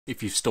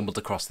If you've stumbled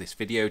across this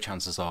video,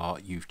 chances are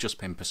you've just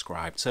been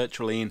prescribed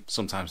sertraline,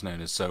 sometimes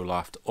known as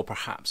Zoloft, or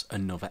perhaps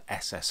another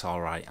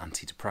SSRI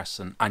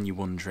antidepressant, and you're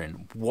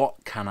wondering,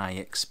 what can I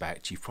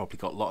expect? You've probably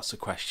got lots of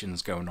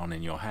questions going on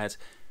in your head.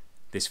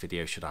 This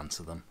video should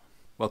answer them.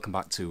 Welcome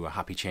back to A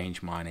Happy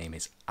Change. My name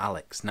is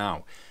Alex.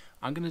 Now,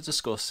 I'm going to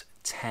discuss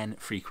 10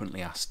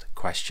 frequently asked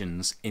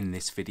questions in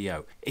this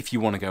video. If you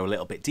want to go a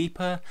little bit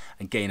deeper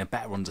and gain a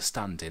better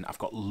understanding, I've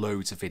got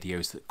loads of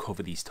videos that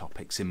cover these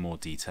topics in more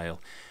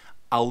detail.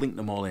 I'll link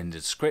them all in the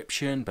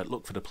description, but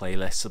look for the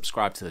playlist,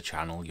 subscribe to the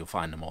channel, you'll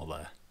find them all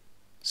there.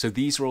 So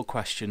these are all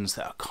questions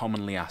that are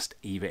commonly asked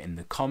either in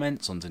the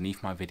comments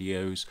underneath my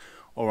videos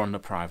or on the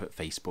private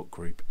Facebook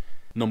group.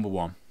 Number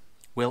 1,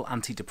 will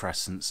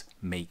antidepressants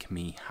make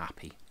me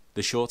happy?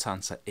 The short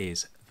answer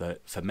is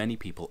that for many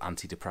people,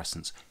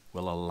 antidepressants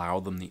will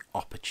allow them the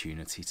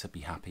opportunity to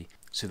be happy.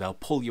 So they'll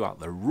pull you out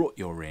the rut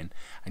you're in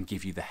and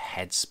give you the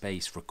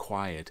headspace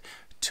required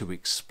to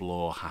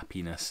explore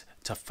happiness,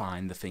 to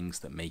find the things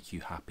that make you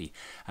happy,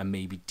 and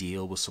maybe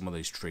deal with some of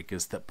those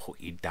triggers that put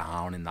you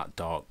down in that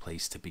dark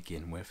place to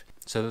begin with.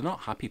 So they're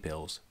not happy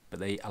pills,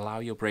 but they allow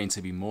your brain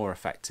to be more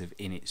effective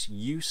in its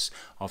use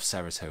of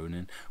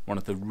serotonin, one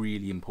of the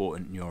really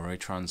important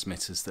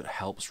neurotransmitters that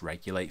helps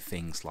regulate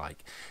things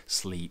like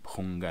sleep,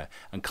 hunger,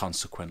 and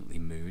consequently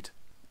mood.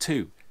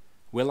 2,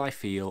 will I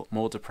feel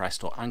more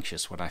depressed or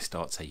anxious when I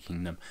start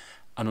taking them?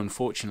 An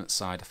unfortunate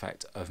side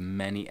effect of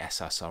many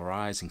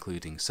SSRIs,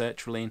 including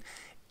sertraline,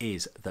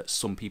 is that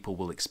some people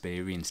will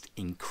experience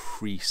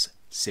increased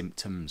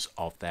symptoms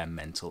of their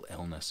mental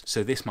illness.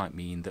 So this might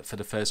mean that for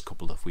the first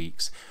couple of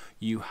weeks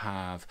you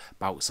have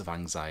bouts of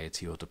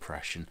anxiety or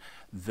depression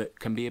that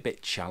can be a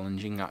bit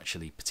challenging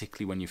actually,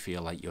 particularly when you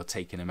feel like you're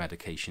taking a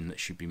medication that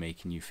should be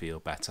making you feel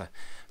better.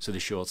 So the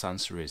short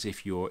answer is,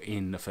 if you're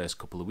in the first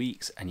couple of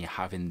weeks and you're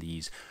having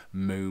these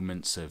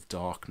moments of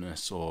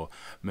darkness or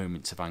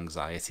moments of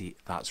anxiety,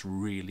 that's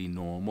really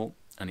normal,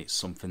 and it's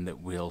something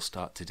that will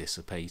start to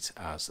dissipate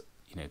as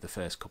the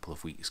first couple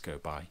of weeks go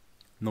by.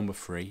 Number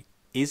 3,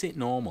 is it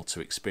normal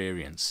to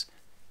experience,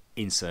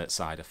 insert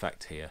side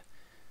effect here,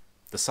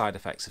 the side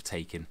effects of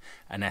taking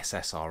an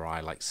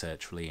SSRI like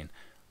sertraline?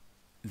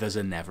 There's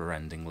a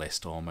never-ending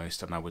list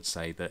almost, and I would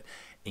say that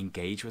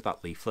engage with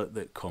that leaflet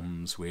that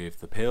comes with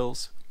the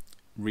pills,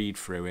 read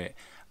through it,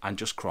 and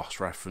just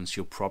cross-reference.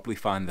 You'll probably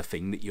find the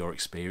thing that you're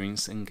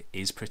experiencing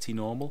is pretty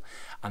normal,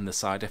 and the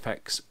side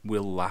effects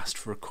will last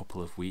for a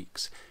couple of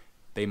weeks.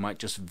 They might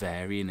just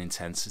vary in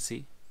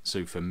intensity.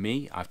 So for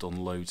me, I've done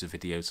loads of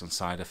videos on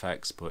side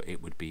effects, but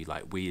it would be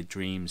like weird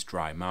dreams,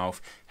 dry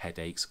mouth,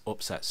 headaches,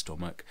 upset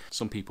stomach.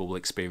 Some people will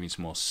experience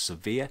more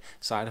severe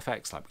side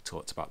effects, like we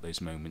talked about,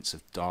 those moments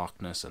of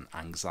darkness and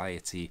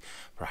anxiety,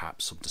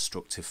 perhaps some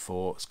destructive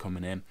thoughts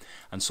coming in.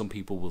 And some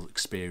people will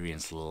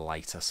experience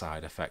lighter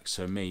side effects,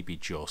 so maybe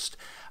just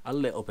a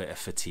little bit of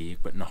fatigue,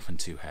 but nothing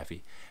too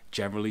heavy.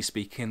 Generally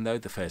speaking though,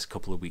 the first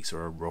couple of weeks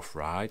are a rough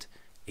ride.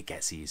 It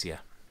gets easier.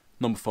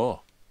 Number 4.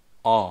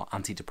 Are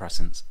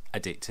antidepressants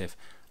addictive?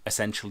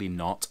 Essentially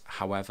not.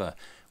 However,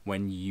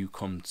 when you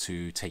come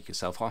to take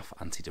yourself off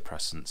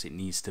antidepressants, it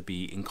needs to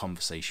be in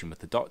conversation with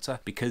the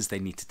doctor, because they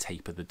need to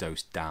taper the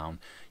dose down.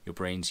 Your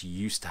brain's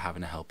used to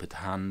having a helping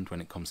hand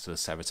when it comes to the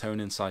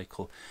serotonin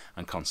cycle,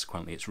 and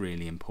consequently it's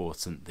really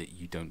important that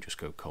you don't just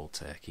go cold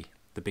turkey.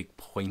 The big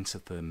point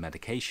of the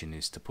medication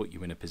is to put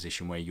you in a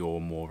position where you're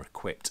more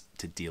equipped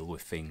to deal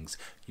with things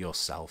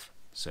yourself.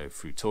 So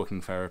through talking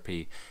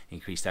therapy,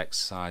 increased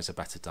exercise, a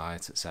better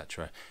diet,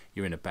 etc.,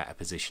 you're in a better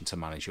position to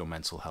manage your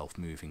mental health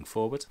moving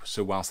forward.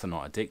 So whilst they're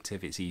not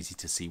addictive, it's easy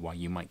to see why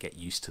you might get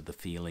used to the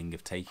feeling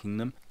of taking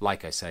them.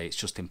 Like I say, it's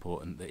just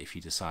important that if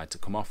you decide to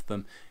come off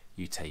them,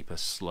 you taper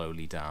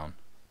slowly down.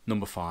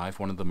 Number 5,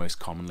 one of the most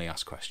commonly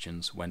asked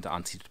questions: when do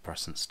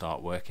antidepressants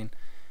start working?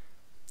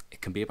 It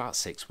can be about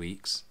 6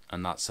 weeks,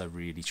 and that's a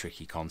really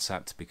tricky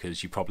concept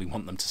because you probably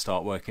want them to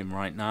start working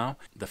right now.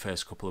 The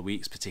first couple of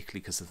weeks,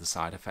 particularly because of the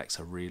side effects,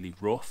 are really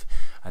rough,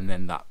 and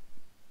then that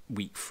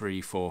week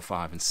 3, 4,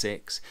 5 and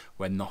 6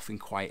 where nothing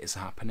quite is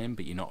happening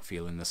but you're not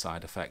feeling the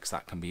side effects,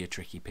 that can be a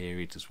tricky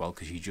period as well,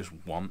 because you just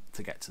want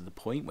to get to the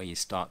point where you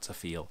start to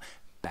feel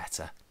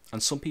better.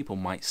 And some people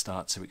might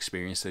start to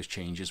experience those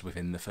changes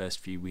within the first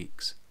few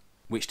weeks,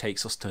 which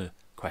takes us to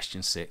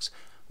question 6.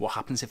 What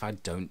happens if I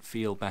don't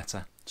feel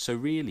better? So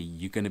really,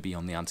 you're going to be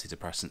on the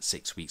antidepressant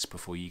 6 weeks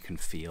before you can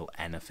feel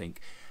anything.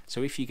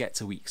 So if you get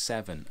to week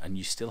 7 and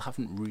you still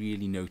haven't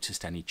really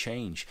noticed any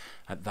change,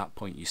 at that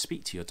point you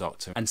speak to your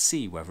doctor and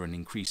see whether an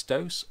increased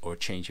dose or a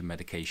change in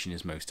medication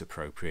is most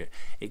appropriate.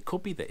 It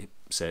could be that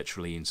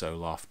sertraline,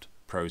 Zoloft,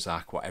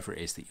 Prozac, whatever it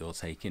is that you're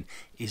taking,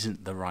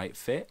 isn't the right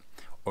fit.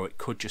 Or it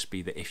could just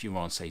be that if you're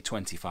on, say,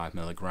 25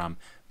 mg,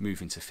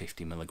 moving to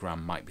 50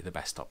 mg might be the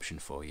best option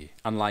for you.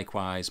 And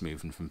likewise,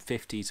 moving from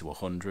 50 to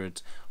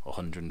 100 or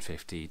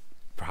 150,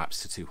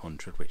 perhaps to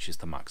 200, which is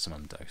the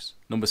maximum dose.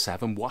 Number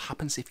 7, what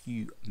happens if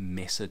you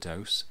miss a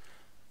dose?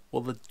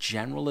 Well, the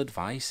general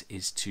advice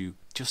is to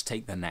just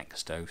take the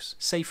next dose.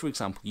 Say, for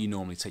example, you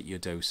normally take your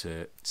dose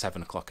at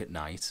 7 o'clock at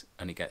night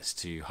and it gets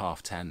to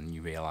 10:30 and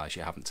you realise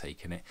you haven't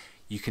taken it.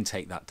 You can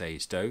take that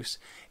day's dose.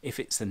 If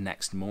it's the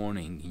next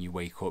morning and you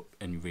wake up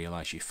and you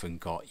realise you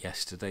forgot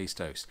yesterday's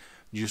dose,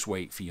 you just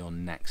wait for your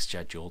next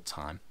scheduled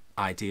time.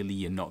 Ideally,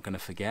 you're not going to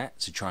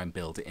forget, so try and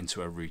build it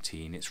into a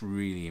routine. It's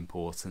really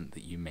important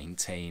that you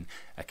maintain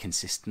a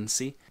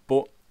consistency,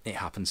 but it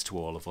happens to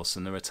all of us,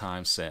 and there are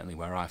times certainly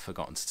where I've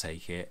forgotten to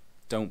take it.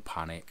 Don't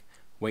panic,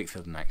 wait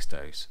for the next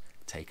dose,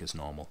 take as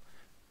normal.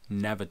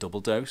 Never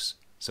double dose,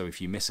 so if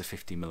you miss a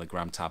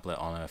 50mg tablet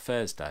on a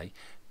Thursday,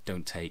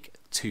 don't take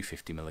 2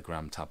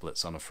 50mg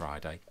tablets on a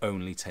Friday.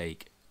 Only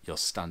take your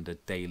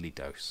standard daily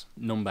dose.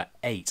 Number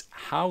 8,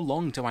 how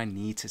long do I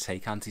need to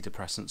take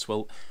antidepressants?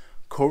 Well,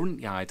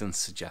 current guidance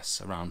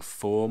suggests around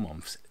 4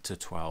 months to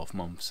 12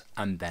 months,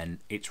 and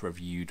then it's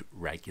reviewed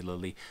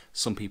regularly.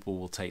 Some people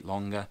will take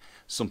longer,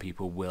 some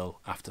people will,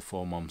 after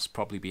 4 months,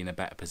 probably be in a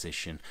better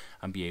position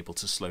and be able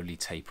to slowly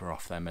taper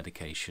off their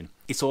medication.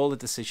 It's all a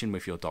decision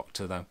with your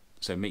doctor though,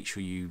 so make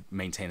sure you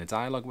maintain a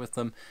dialogue with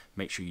them,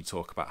 make sure you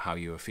talk about how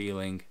you are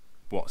feeling,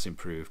 what's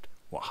improved,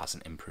 what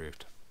hasn't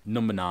improved.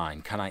 Number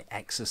 9, can I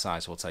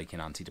exercise while taking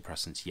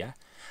antidepressants? Yeah,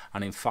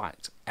 and in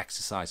fact,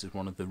 exercise is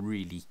one of the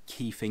really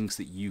key things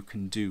that you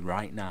can do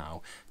right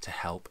now to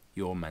help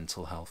your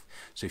mental health.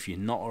 So if you're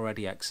not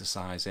already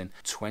exercising,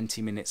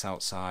 20 minutes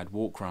outside,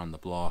 walk around the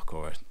block,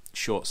 or a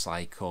short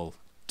cycle,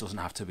 doesn't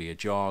have to be a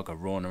jog, a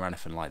run or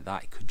anything like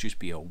that, it could just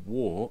be a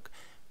walk.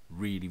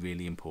 Really,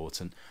 really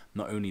important.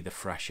 Not only the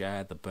fresh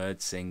air, the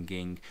birds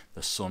singing,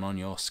 the sun on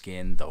your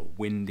skin, the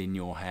wind in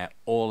your hair,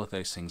 all of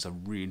those things are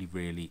really,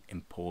 really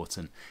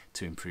important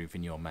to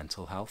improving your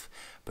mental health,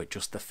 but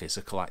just the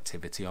physical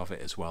activity of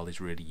it as well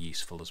is really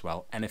useful as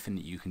well. Anything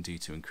that you can do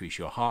to increase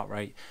your heart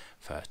rate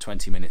for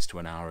 20 minutes to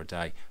an hour a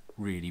day,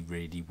 really,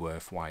 really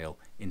worthwhile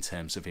in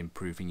terms of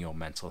improving your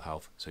mental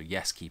health. So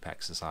yes, keep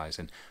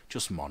exercising,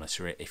 just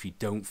monitor it. If you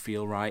don't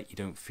feel right, you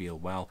don't feel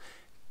well,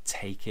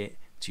 take it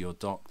to your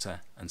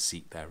doctor and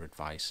seek their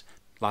advice.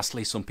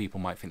 Lastly, some people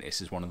might think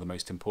this is one of the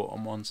most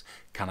important ones.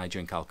 Can I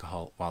drink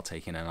alcohol while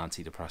taking an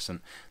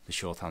antidepressant? The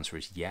short answer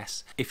is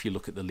yes. If you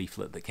look at the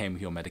leaflet that came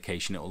with your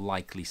medication, it will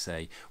likely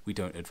say we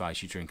don't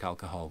advise you drink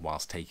alcohol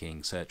whilst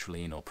taking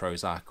Sertraline or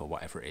Prozac or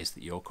whatever it is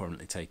that you're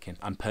currently taking.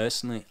 And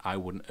personally, I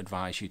wouldn't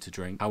advise you to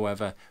drink.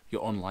 However,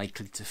 you're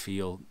unlikely to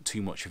feel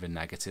too much of a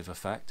negative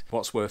effect.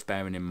 What's worth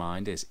bearing in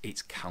mind is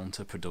it's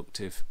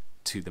counterproductive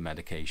to the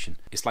medication.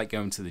 It's like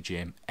going to the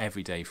gym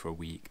every day for a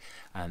week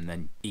and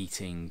then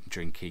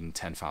drinking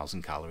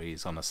 10,000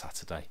 calories on a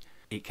Saturday.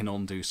 It can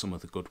undo some of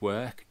the good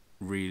work.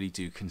 Really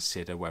do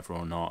consider whether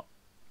or not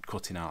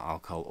cutting out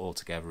alcohol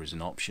altogether is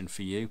an option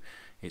for you.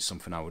 It's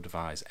something I would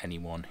advise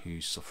anyone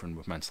who's suffering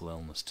with mental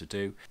illness to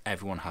do.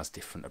 Everyone has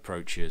different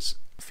approaches.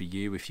 For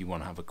you, if you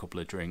want to have a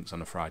couple of drinks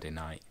on a Friday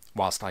night,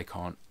 whilst I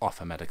can't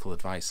offer medical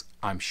advice,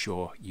 I'm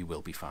sure you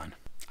will be fine.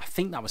 I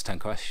think that was 10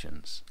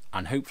 questions,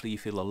 and hopefully you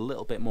feel a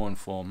little bit more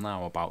informed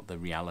now about the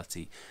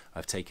reality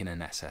of taking an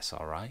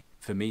SSRI.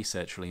 For me,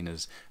 sertraline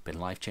has been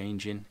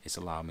life-changing. It's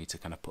allowed me to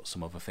kind of put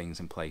some other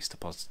things in place to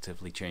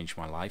positively change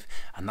my life,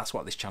 and that's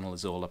what this channel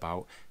is all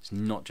about. It's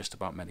not just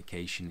about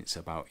medication, it's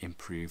about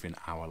improving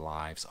our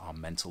lives, our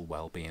mental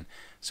well-being.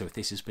 So if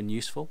this has been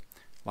useful,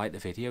 like the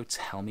video,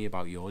 tell me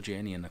about your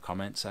journey in the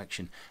comment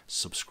section,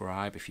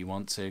 subscribe if you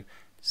want to.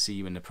 See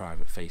you in the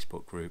private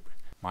Facebook group.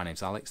 My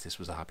name's Alex, this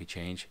was A Happy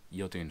Change,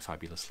 you're doing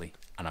fabulously,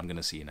 and I'm going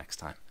to see you next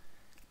time.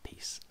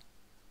 Peace.